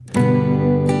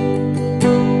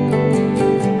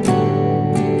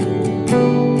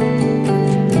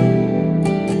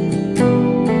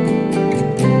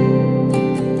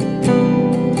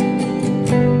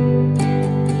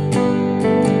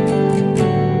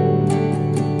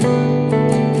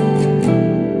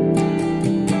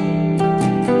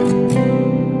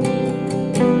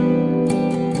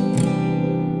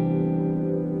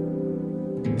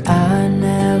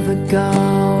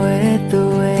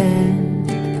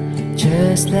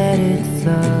Just let it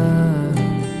flow.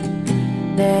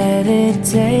 Let it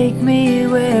take me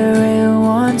where it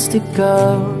wants to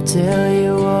go, till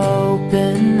you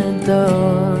open the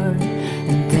door.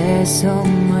 And there's so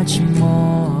much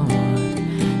more,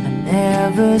 I've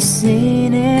never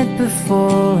seen it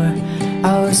before.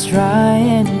 I was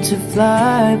trying to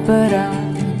fly, but I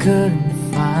couldn't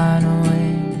find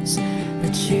ways.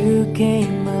 But you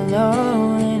came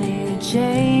along and you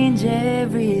changed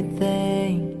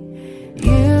everything.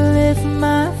 You lift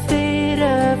my feet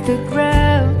off the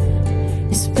ground,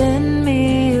 you spin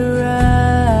me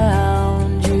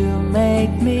around. You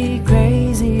make me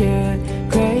crazier,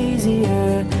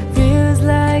 crazier. Feels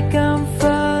like I'm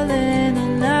falling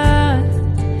and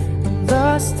I'm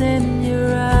lost in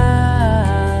your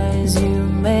eyes. You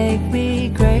make me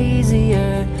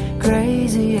crazier,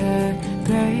 crazier,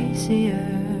 crazier.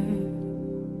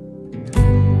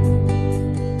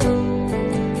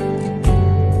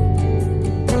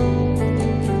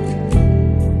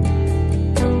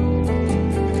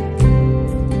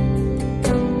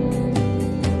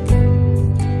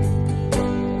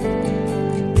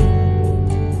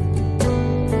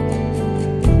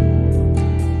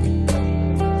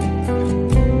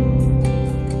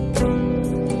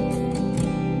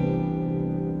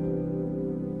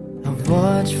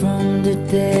 Watch from the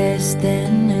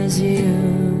distance as you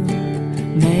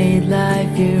made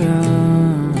life your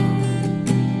own.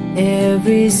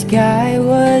 Every sky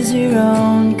was your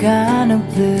own kind of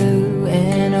blue,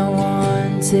 and I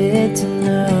wanted to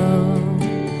know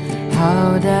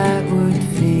how that would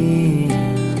feel.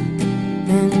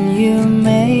 And you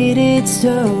made it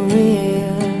so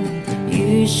real.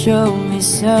 You showed me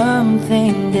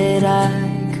something that I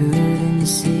couldn't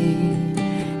see.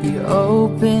 You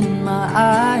opened my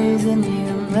eyes and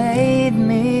you made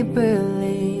me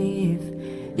believe.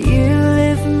 You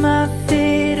lift my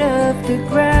feet off the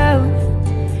ground,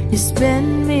 you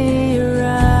spin me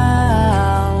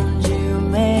around. You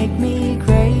make me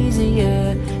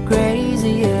crazier,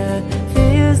 crazier.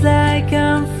 Feels like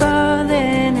I'm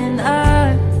falling and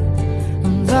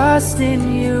I'm lost in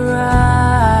your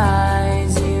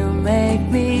eyes. You make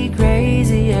me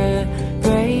crazier,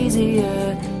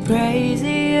 crazier, crazier.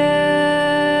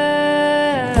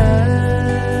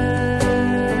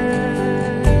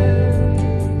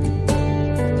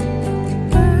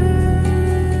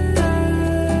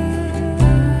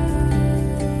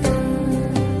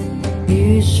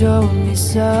 You showed me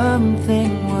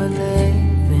something what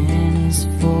living is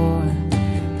for.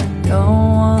 I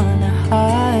don't wanna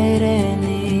hide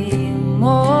anymore.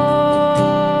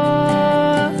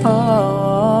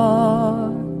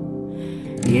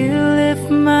 You lift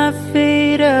my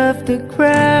feet off the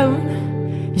ground,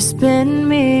 you spin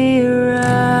me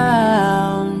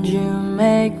around. You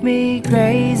make me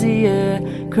crazier,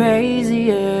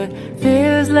 crazier.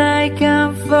 Feels like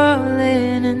I'm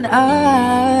falling and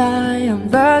I am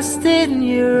lost in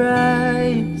your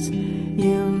eyes.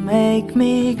 You make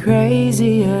me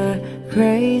crazier,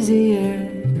 crazier.